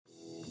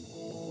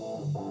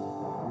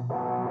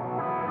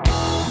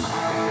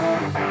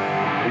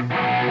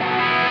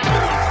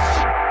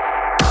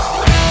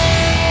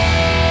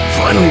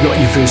finally got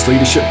your first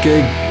leadership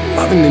gig,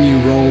 loving the new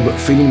role, but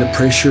feeling the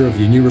pressure of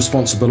your new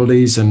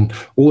responsibilities and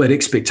all that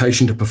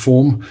expectation to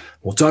perform?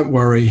 Well, don't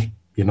worry,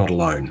 you're not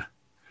alone.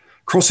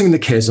 Crossing the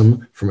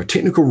chasm from a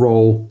technical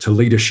role to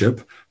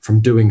leadership,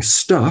 from doing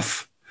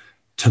stuff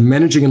to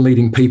managing and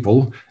leading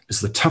people, is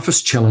the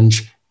toughest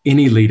challenge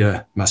any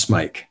leader must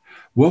make.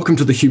 Welcome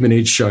to the Human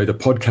Edge Show, the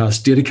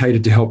podcast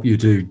dedicated to help you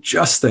do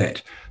just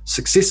that,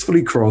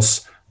 successfully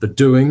cross the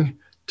doing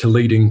to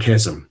leading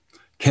chasm.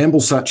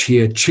 Campbell Such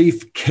here,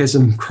 Chief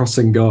Chasm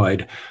Crossing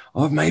Guide.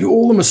 I've made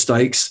all the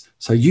mistakes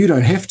so you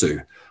don't have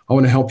to. I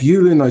want to help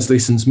you learn those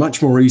lessons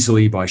much more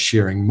easily by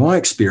sharing my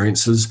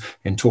experiences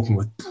and talking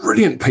with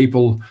brilliant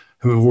people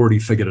who have already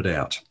figured it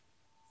out.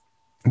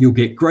 You'll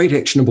get great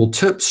actionable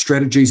tips,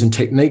 strategies, and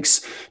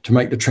techniques to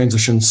make the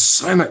transition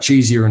so much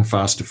easier and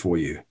faster for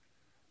you.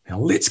 Now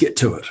let's get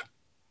to it.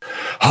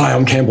 Hi,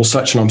 I'm Campbell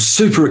Such, and I'm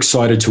super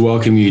excited to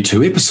welcome you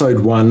to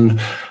episode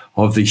 1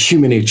 of the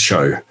Human Edge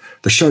Show,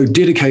 the show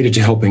dedicated to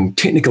helping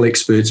technical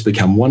experts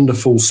become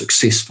wonderful,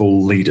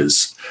 successful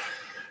leaders.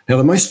 Now,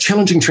 the most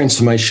challenging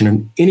transformation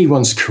in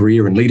anyone's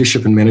career in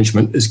leadership and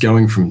management is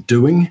going from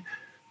doing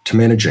to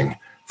managing,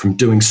 from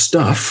doing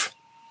stuff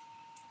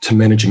to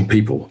managing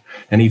people,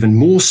 and even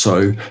more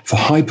so for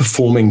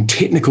high-performing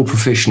technical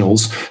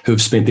professionals who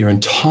have spent their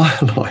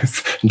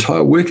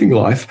entire working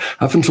life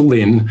up until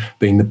then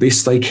being the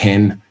best they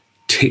can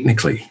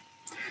technically.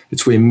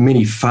 It's where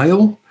many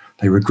fail.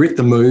 They regret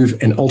the move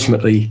and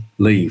ultimately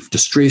leave,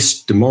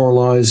 distressed,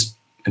 demoralized,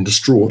 and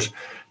distraught,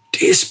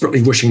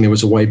 desperately wishing there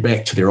was a way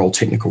back to their old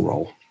technical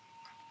role,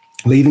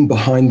 leaving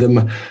behind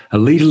them a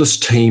leaderless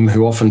team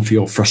who often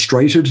feel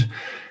frustrated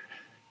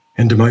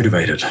and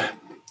demotivated.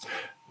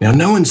 Now,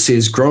 no one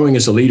says growing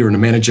as a leader and a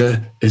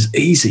manager is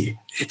easy.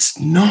 It's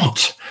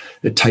not.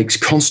 It takes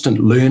constant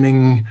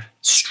learning,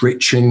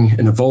 stretching,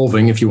 and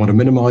evolving if you want to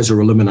minimize or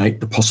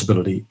eliminate the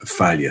possibility of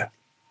failure.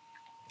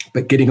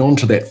 But getting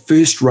onto that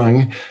first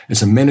rung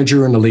as a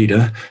manager and a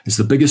leader is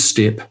the biggest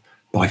step,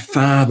 by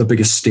far the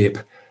biggest step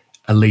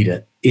a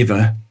leader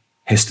ever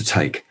has to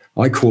take.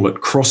 I call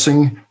it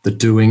crossing the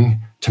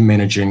doing to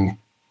managing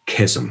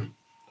chasm.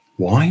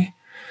 Why?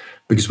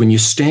 Because when you're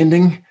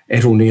standing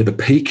at or near the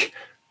peak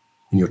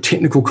in your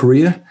technical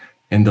career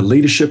and the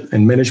leadership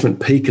and management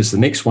peak is the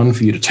next one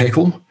for you to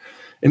tackle,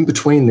 in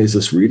between there's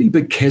this really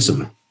big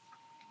chasm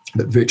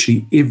that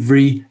virtually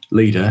every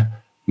leader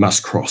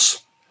must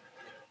cross.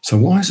 So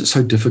why is it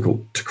so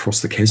difficult to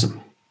cross the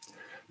chasm?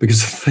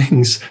 Because the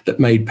things that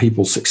made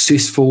people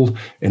successful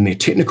in their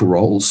technical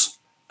roles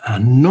are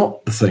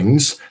not the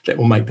things that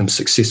will make them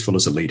successful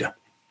as a leader.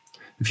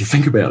 If you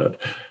think about it,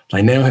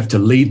 they now have to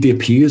lead their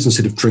peers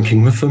instead of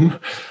drinking with them.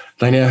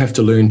 They now have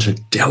to learn to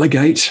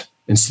delegate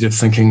instead of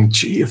thinking,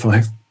 gee, if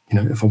I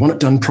want it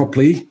done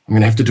properly, I'm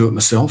going to have to do it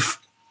myself.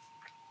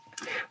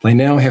 They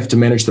now have to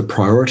manage the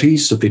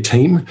priorities of their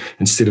team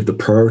instead of the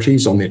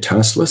priorities on their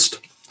task list.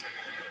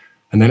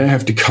 And they now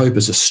have to cope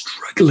as a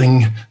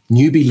struggling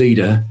newbie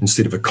leader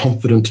instead of a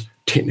confident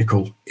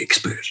technical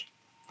expert.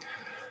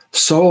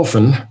 So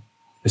often,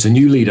 as a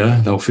new leader,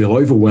 they'll feel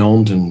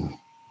overwhelmed and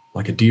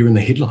like a deer in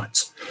the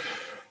headlights.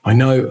 I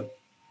know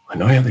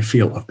how they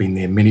feel. I've been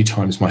there many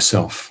times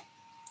myself.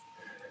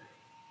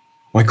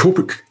 My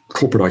corporate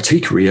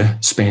IT career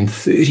spanned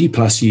 30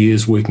 plus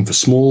years working for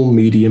small,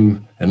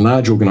 medium, and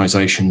large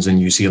organizations in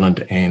New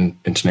Zealand and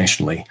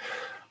internationally.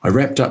 I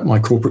wrapped up my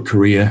corporate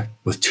career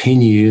with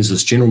 10 years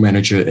as general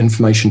manager,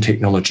 information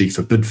technology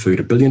for Bidfood,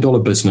 a $1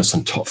 billion business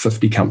and top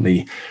 50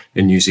 company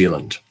in New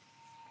Zealand.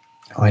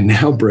 I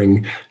now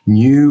bring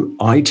new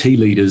IT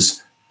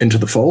leaders into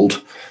the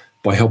fold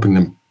by helping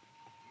them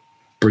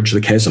bridge the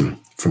chasm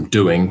from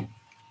doing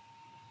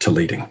to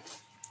leading.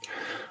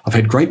 I've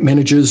had great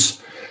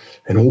managers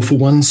and awful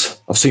ones.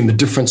 I've seen the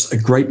difference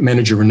a great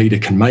manager and leader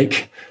can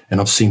make,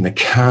 and I've seen the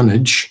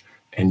carnage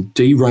and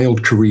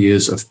derailed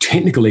careers of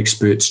technical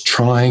experts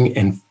trying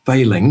and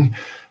failing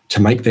to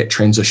make that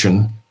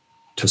transition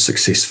to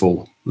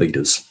successful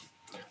leaders.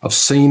 I've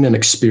seen and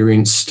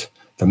experienced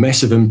the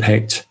massive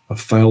impact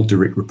of failed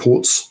direct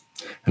reports,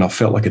 and I've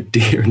felt like a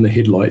deer in the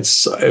headlights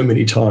so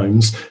many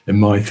times in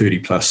my 30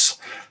 plus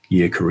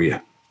year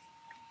career.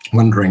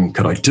 Wondering,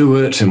 could I do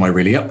it? Am I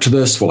really up to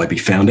this? Will I be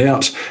found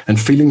out? And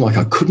feeling like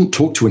I couldn't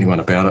talk to anyone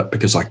about it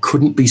because I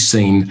couldn't be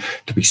seen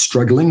to be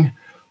struggling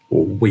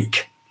or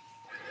weak.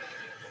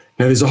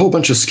 Now, there's a whole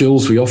bunch of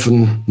skills we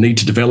often need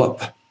to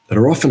develop that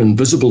are often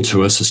invisible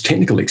to us as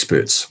technical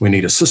experts. We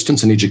need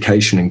assistance and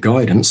education and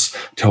guidance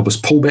to help us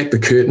pull back the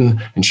curtain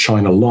and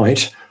shine a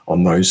light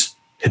on those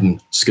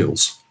hidden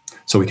skills,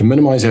 so we can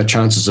minimize our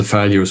chances of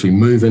failure as we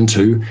move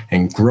into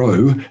and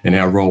grow in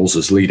our roles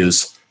as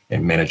leaders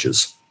and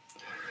managers.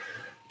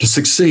 To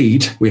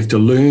succeed, we have to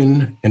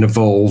learn and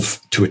evolve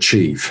to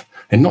achieve.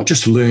 And not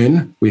just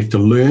learn, we have to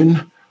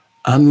learn,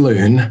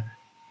 unlearn,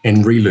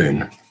 and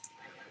relearn.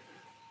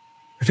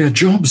 If our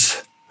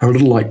jobs are a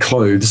little like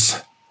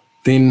clothes,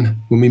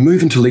 then when we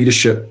move into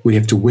leadership, we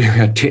have to wear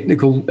our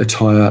technical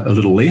attire a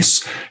little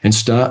less and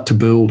start to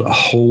build a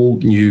whole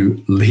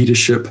new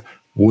leadership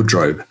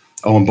wardrobe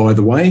Oh, and by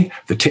the way,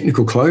 the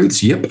technical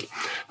clothes, yep,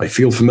 they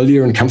feel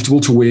familiar and comfortable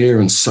to wear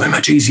and so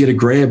much easier to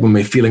grab when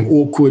we're feeling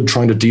awkward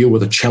trying to deal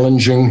with a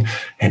challenging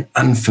and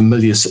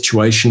unfamiliar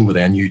situation with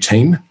our new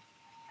team.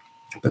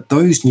 But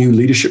those new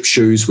leadership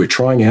shoes we're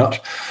trying out,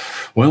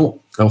 well,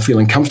 they'll feel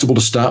uncomfortable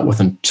to start with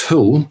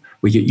until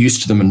we get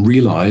used to them and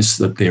realize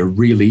that they're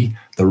really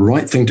the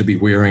right thing to be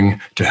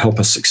wearing to help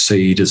us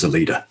succeed as a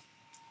leader.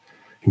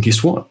 And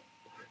guess what?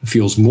 It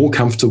feels more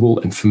comfortable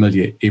and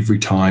familiar every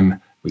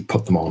time we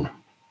put them on.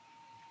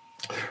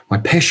 My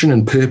passion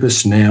and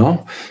purpose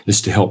now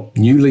is to help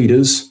new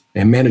leaders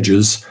and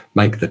managers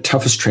make the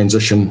toughest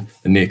transition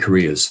in their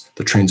careers,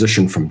 the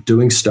transition from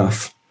doing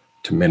stuff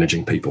to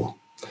managing people.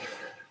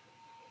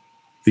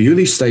 The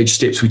early stage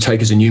steps we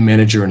take as a new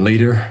manager and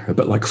leader are a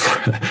bit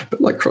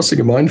like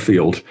crossing a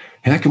minefield.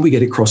 How can we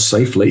get across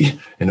safely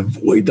and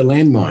avoid the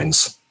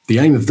landmines? The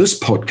aim of this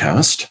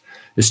podcast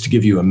is to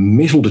give you a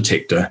metal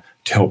detector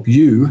to help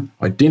you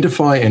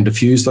identify and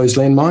diffuse those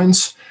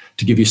landmines,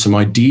 to give you some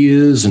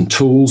ideas and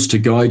tools to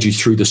guide you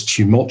through this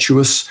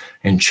tumultuous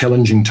and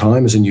challenging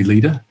time as a new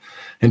leader,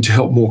 and to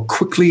help more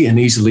quickly and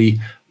easily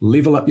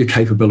level up your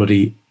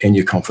capability and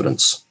your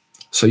confidence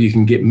so you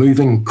can get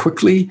moving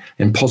quickly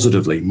and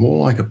positively,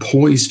 more like a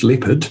poised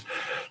leopard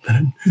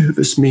than a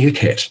nervous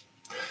meerkat.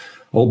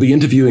 I'll be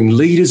interviewing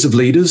leaders of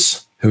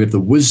leaders who have the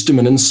wisdom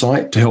and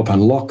insight to help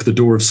unlock the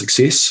door of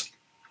success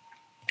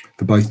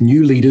for both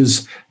new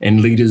leaders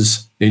and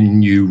leaders in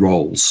new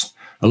roles,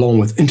 along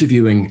with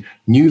interviewing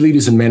new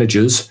leaders and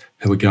managers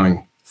who are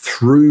going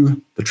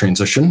through the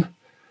transition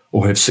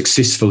or have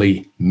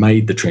successfully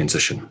made the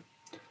transition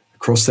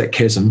across that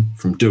chasm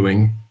from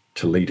doing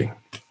to leading.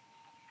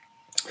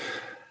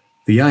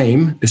 The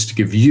aim is to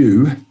give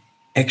you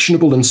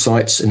actionable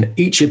insights in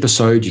each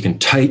episode you can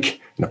take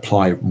and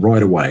apply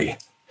right away.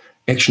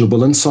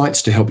 Actionable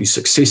insights to help you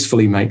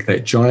successfully make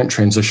that giant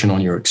transition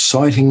on your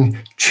exciting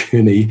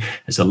journey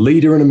as a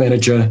leader and a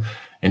manager,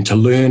 and to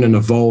learn and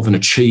evolve and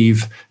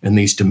achieve in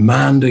these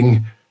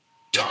demanding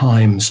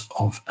times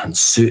of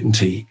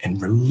uncertainty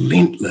and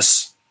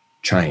relentless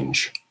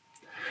change.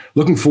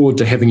 Looking forward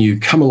to having you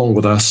come along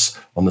with us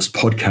on this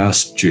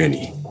podcast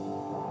journey.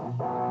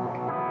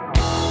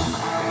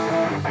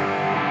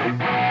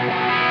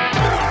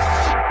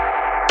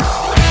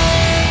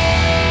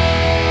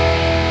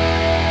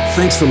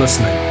 Thanks for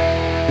listening.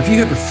 If you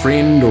have a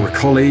friend or a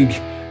colleague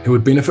who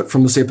would benefit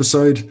from this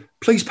episode,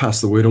 please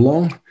pass the word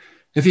along.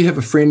 If you have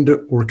a friend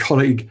or a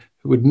colleague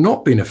who would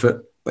not benefit,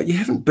 but you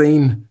haven't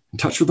been in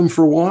touch with them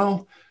for a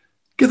while,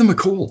 give them a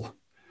call.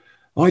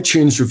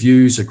 iTunes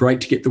reviews are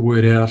great to get the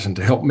word out and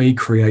to help me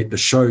create the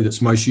show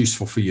that's most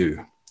useful for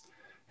you.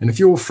 And if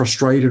you're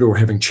frustrated or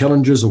having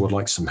challenges or would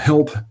like some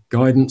help,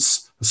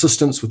 guidance,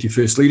 assistance with your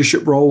first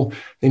leadership role,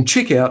 then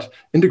check out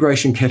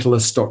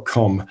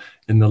integrationcatalyst.com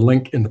in the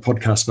link in the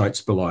podcast notes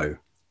below.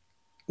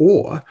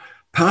 Or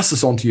pass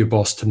this on to your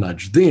boss to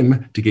nudge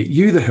them to get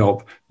you the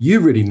help you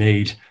really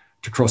need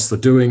to cross the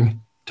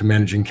doing to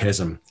managing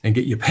chasm and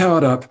get you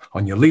powered up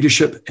on your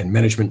leadership and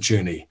management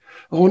journey.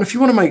 Oh, and if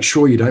you want to make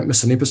sure you don't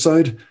miss an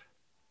episode,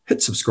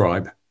 hit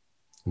subscribe.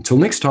 Until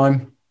next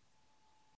time.